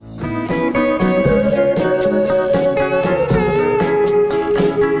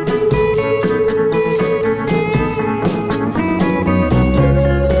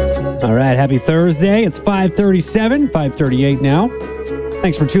Thursday. It's 5:37, 5:38 now.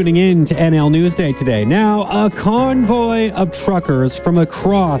 Thanks for tuning in to NL Newsday today. Now, a convoy of truckers from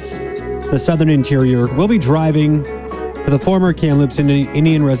across the southern interior will be driving to the former Kamloops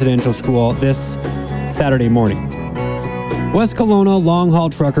Indian Residential School this Saturday morning. West Kelowna long-haul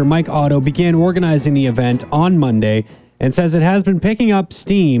trucker Mike Otto began organizing the event on Monday and says it has been picking up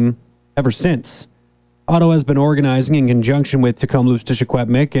steam ever since. Otto has been organizing in conjunction with Kamloops to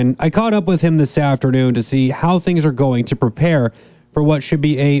Secwepemc, and I caught up with him this afternoon to see how things are going to prepare for what should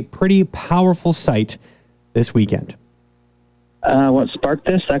be a pretty powerful sight this weekend. What sparked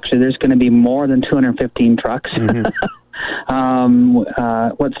this? Actually, there's going to be more than 215 trucks. Mm-hmm.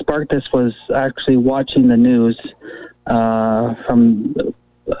 What sparked this was actually watching the news from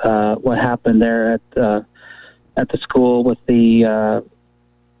what happened there at the school with the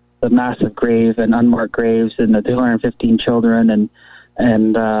massive grave and unmarked graves and the 215 children,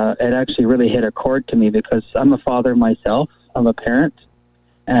 and it actually really hit a chord to me because I'm a father myself. I'm a parent,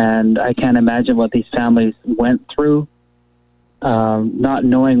 and I can't imagine what these families went through, not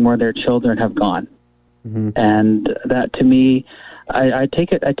knowing where their children have gone. Mm-hmm. And that, to me, I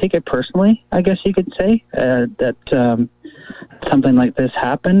take it personally, I guess you could say, that something like this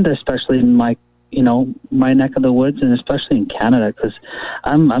happened, especially in my neck of the woods, and especially in Canada, because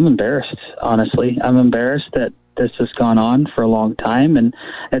I'm embarrassed, honestly. I'm embarrassed that this has gone on for a long time, and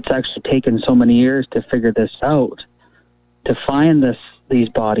it's actually taken so many years to figure this out, to find these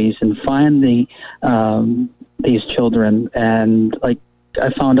bodies and find these children. And like,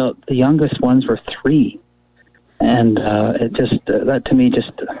 I found out the youngest ones were 3, and it just that to me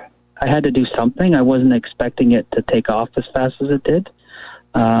just I had to do something. I wasn't expecting it to take off as fast as it did.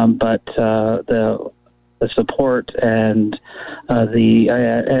 But the support and I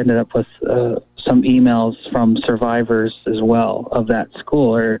ended up with some emails from survivors as well of that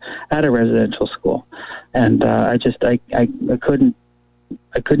school, or at a residential school, and I couldn't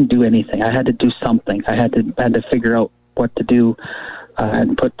do anything. I had to do something. I had to figure out what to do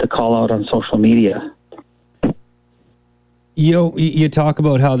and put the call out on social media. You talk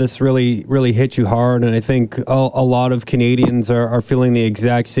about how this really, really hit you hard, and I think a lot of Canadians are feeling the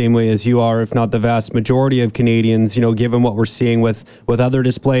exact same way as you are, if not the vast majority of Canadians, given what we're seeing with other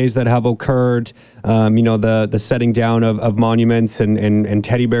displays that have occurred, the setting down of monuments and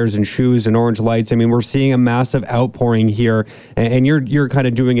teddy bears and shoes and orange lights. I mean, we're seeing a massive outpouring here, and you're kind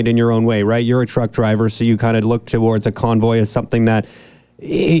of doing it in your own way, right? You're a truck driver, so you kind of look towards a convoy as something that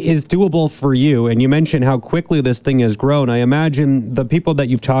is doable for you. And you mentioned how quickly this thing has grown. I imagine the people that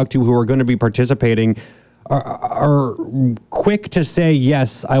you've talked to who are going to be participating are quick to say,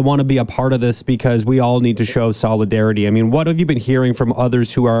 yes, I want to be a part of this because we all need to show solidarity. I mean, what have you been hearing from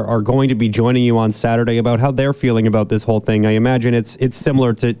others who are going to be joining you on Saturday about how they're feeling about this whole thing? I imagine it's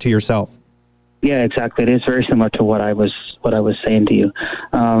similar to yourself. Yeah, exactly. It is very similar to what I was saying to you.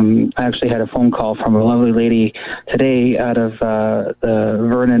 I actually had a phone call from a lovely lady today out of the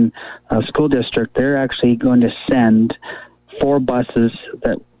Vernon School District. They're actually going to send 4 buses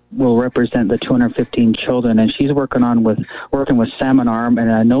that will represent the 215 children, and she's working with Salmon Arm,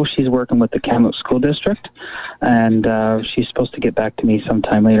 and I know she's working with the Kamloops School District, and she's supposed to get back to me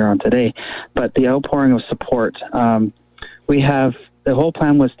sometime later on today. But the outpouring of support, the whole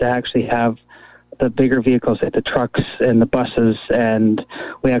plan was to actually have the bigger vehicles, like the trucks and the buses, and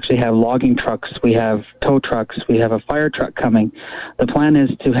we actually have logging trucks, we have tow trucks, we have a fire truck coming. The plan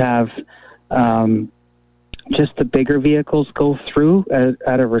is to have just the bigger vehicles go through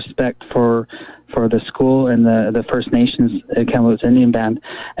out of respect for the school and the First Nations Kamloops Indian Band,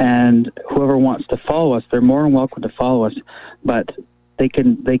 and whoever wants to follow us, they're more than welcome to follow us, but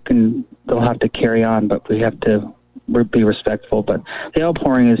they'll have to carry on, but we have to be respectful. But the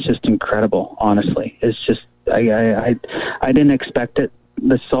outpouring is just incredible, honestly. It's just I didn't expect it.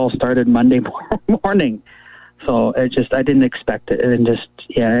 This all started Monday morning, so I didn't expect it, and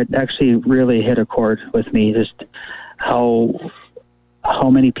it actually really hit a chord with me, just how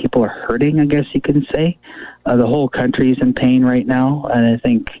many people are hurting, I guess you can say. The whole country is in pain right now, and I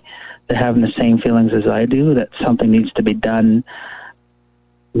think they're having the same feelings as I do, that something needs to be done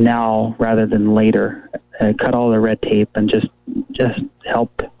now rather than later. Cut all the red tape and just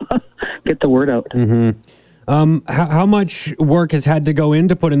help get the word out. Mm-hmm. How much work has had to go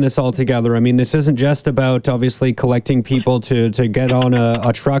into putting this all together? I mean, this isn't just about obviously collecting people to get on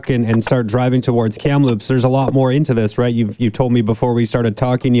a truck and start driving towards Kamloops. There's a lot more into this, right? You've told me before we started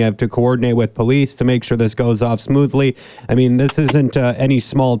talking, you have to coordinate with police to make sure this goes off smoothly. I mean, this isn't any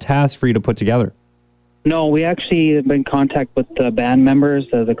small task for you to put together. No, we actually have been in contact with the band members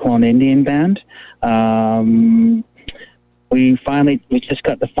of the Kelowna Indian Band. We just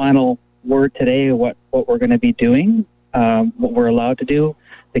got the final word today what we're going to be doing, what we're allowed to do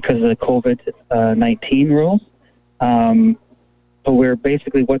because of the COVID-19 rules. But we're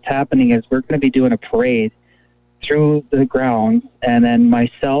basically, what's happening is we're going to be doing a parade through the grounds, and then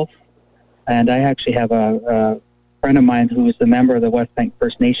myself, and I actually have a friend of mine who is a member of the West Bank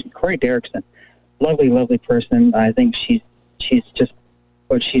First Nation, Corey Derrickson. Lovely person. I think she's just,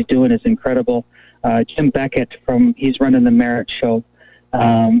 what she's doing is incredible. Jim Beckett he's running the Merit Show.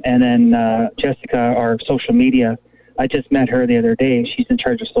 And then Jessica, our social media, I just met her the other day. She's in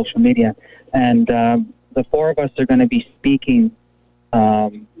charge of social media. And the four of us are going to be speaking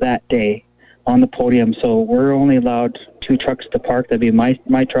that day on the podium. So we're only allowed 2 trucks to park. That'd be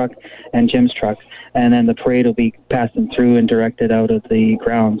my truck and Jim's truck. And then the parade will be passing through and directed out of the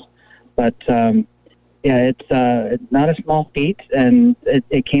grounds. But it's not a small feat, and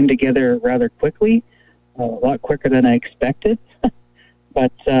it came together rather quickly, a lot quicker than I expected.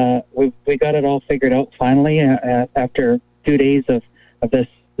 But we got it all figured out finally after 2 days of this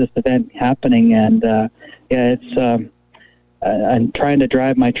event happening. And I'm trying to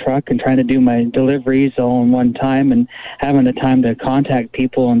drive my truck and trying to do my deliveries all in one time, and having the time to contact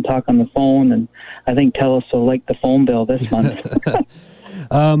people and talk on the phone. And I think TELUS will like the phone bill this month.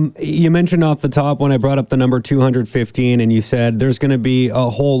 You mentioned off the top when I brought up the number 215, and you said there's going to be a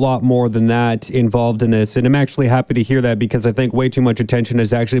whole lot more than that involved in this. And I'm actually happy to hear that, because I think way too much attention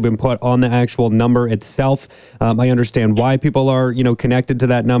has actually been put on the actual number itself. I understand why people are, connected to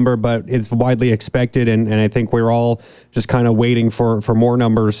that number, but it's widely expected. And I think we're all just kind of waiting for more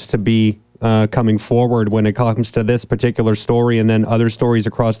numbers to be coming forward when it comes to this particular story, and then other stories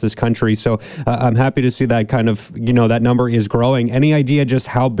across this country. So I'm happy to see that kind of, that number is growing. Any idea just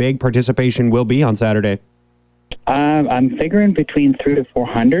how big participation will be on Saturday? I'm figuring between 300 to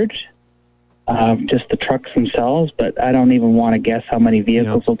 400, just the trucks themselves, but I don't even want to guess how many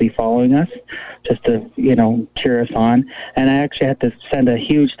vehicles will be following us, just to, cheer us on. And I actually had to send a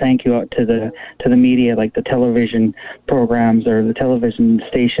huge thank you out to the media, like the television programs or the television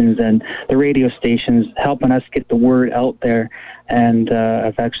stations and the radio stations, helping us get the word out there. And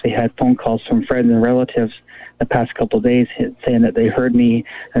I've actually had phone calls from friends and relatives the past couple of days saying that they heard me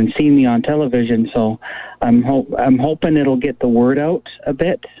and seen me on television. So I'm hoping it'll get the word out a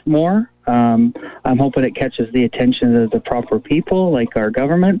bit more. I'm hoping it catches the attention of the proper people, like our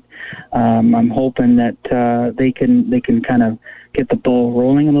government. I'm hoping that they can kind of get the ball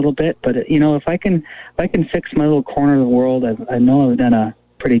rolling a little bit. But if I can fix my little corner of the world, I know I've done a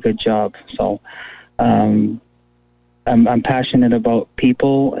pretty good job. So I'm passionate about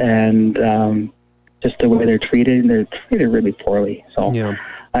people and just the way they're treated. They're treated really poorly. So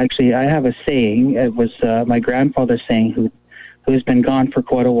actually, I have a saying. It was my grandfather's saying, who's been gone for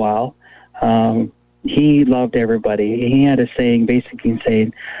quite a while. He loved everybody. He had a saying, basically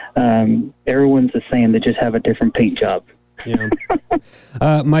saying, everyone's the same, they just have a different paint job. Yeah.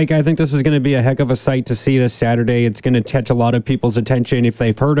 Mike, I think this is going to be a heck of a sight to see this Saturday. It's going to catch a lot of people's attention if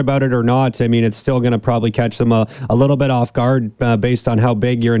they've heard about it or not. I mean, it's still going to probably catch them a little bit off guard based on how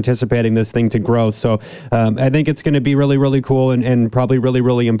big you're anticipating this thing to grow. So I think it's going to be really, really cool and probably really,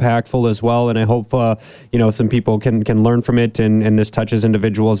 really impactful as well. And I hope, some people can learn from it and this touches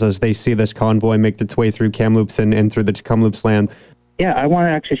individuals as they see this convoy make its way through Kamloops and through the Kamloops land. Yeah, I want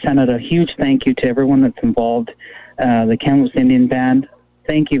to actually send out a huge thank you to everyone that's involved. The Kamloops Indian Band,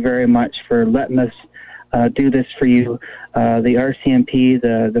 thank you very much for letting us do this for you. The RCMP,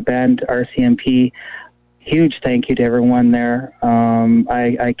 the band RCMP, huge thank you to everyone there.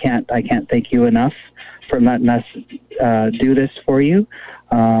 I can't thank you enough for letting us do this for you.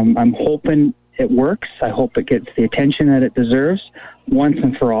 I'm hoping it works. I hope it gets the attention that it deserves once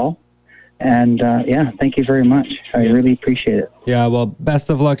and for all. And thank you very much. I really appreciate it. Yeah, well,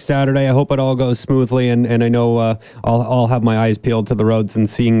 best of luck Saturday. I hope it all goes smoothly, and I know I'll have my eyes peeled to the roads and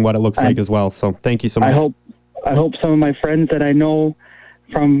seeing what it looks like as well. So thank you so much. I hope some of my friends that I know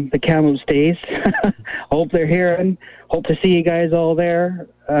from the Kamloops days, I hope they're here, and hope to see you guys all there.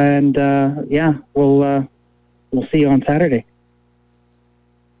 And we'll see you on Saturday.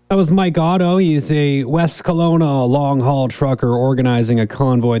 That was Mike Otto. He's a West Kelowna long-haul trucker organizing a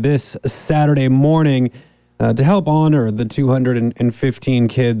convoy this Saturday morning to help honor the 215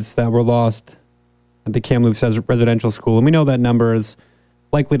 kids that were lost at the Kamloops Residential School. And we know that number is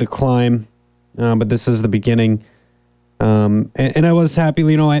likely to climb, but this is the beginning. And I was happy,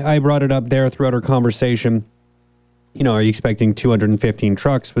 I brought it up there throughout our conversation. Are you expecting 215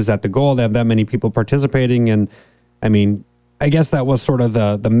 trucks? Was that the goal to have that many people participating? And I mean, I guess that was sort of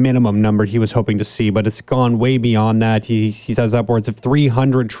the minimum number he was hoping to see, but it's gone way beyond that. He says upwards of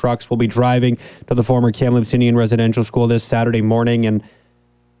 300 trucks will be driving to the former Kamloops Indian Residential School this Saturday morning. And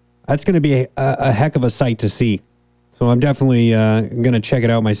that's going to be a heck of a sight to see. So I'm definitely going to check it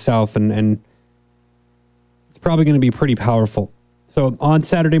out myself, and it's probably going to be pretty powerful. So on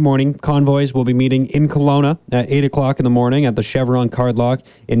Saturday morning, convoys will be meeting in Kelowna at 8 o'clock in the morning at the Chevron Cardlock,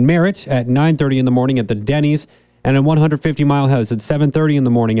 in Merritt at 9:30 in the morning at the Denny's, and in 150 Mile House at 7:30 in the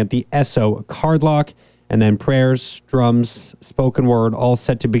morning at the Esso Cardlock, and then prayers, drums, spoken word, all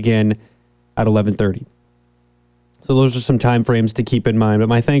set to begin at 11:30. So those are some time frames to keep in mind. But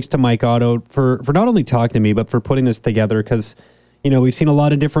my thanks to Mike Otto for not only talking to me, but for putting this together, because, you know, we've seen a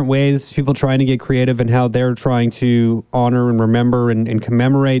lot of different ways, people trying to get creative and how they're trying to honor and remember and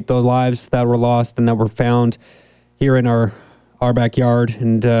commemorate the lives that were lost and that were found here in our backyard.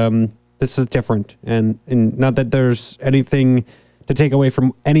 And this is different. And not that there's anything to take away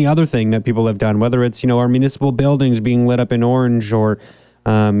from any other thing that people have done, whether it's, you know, our municipal buildings being lit up in orange, or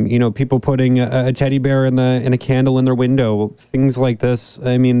you know, people putting a teddy bear in a candle in their window, things like this.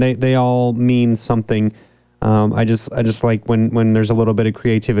 I mean, they all mean something. I just like when there's a little bit of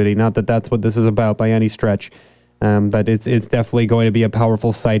creativity. Not that that's what this is about by any stretch, but it's definitely going to be a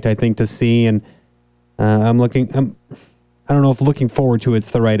powerful sight, I think, to see. And I don't know if looking forward to it's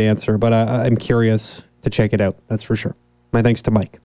the right answer, but I'm curious to check it out. That's for sure. My thanks to Mike.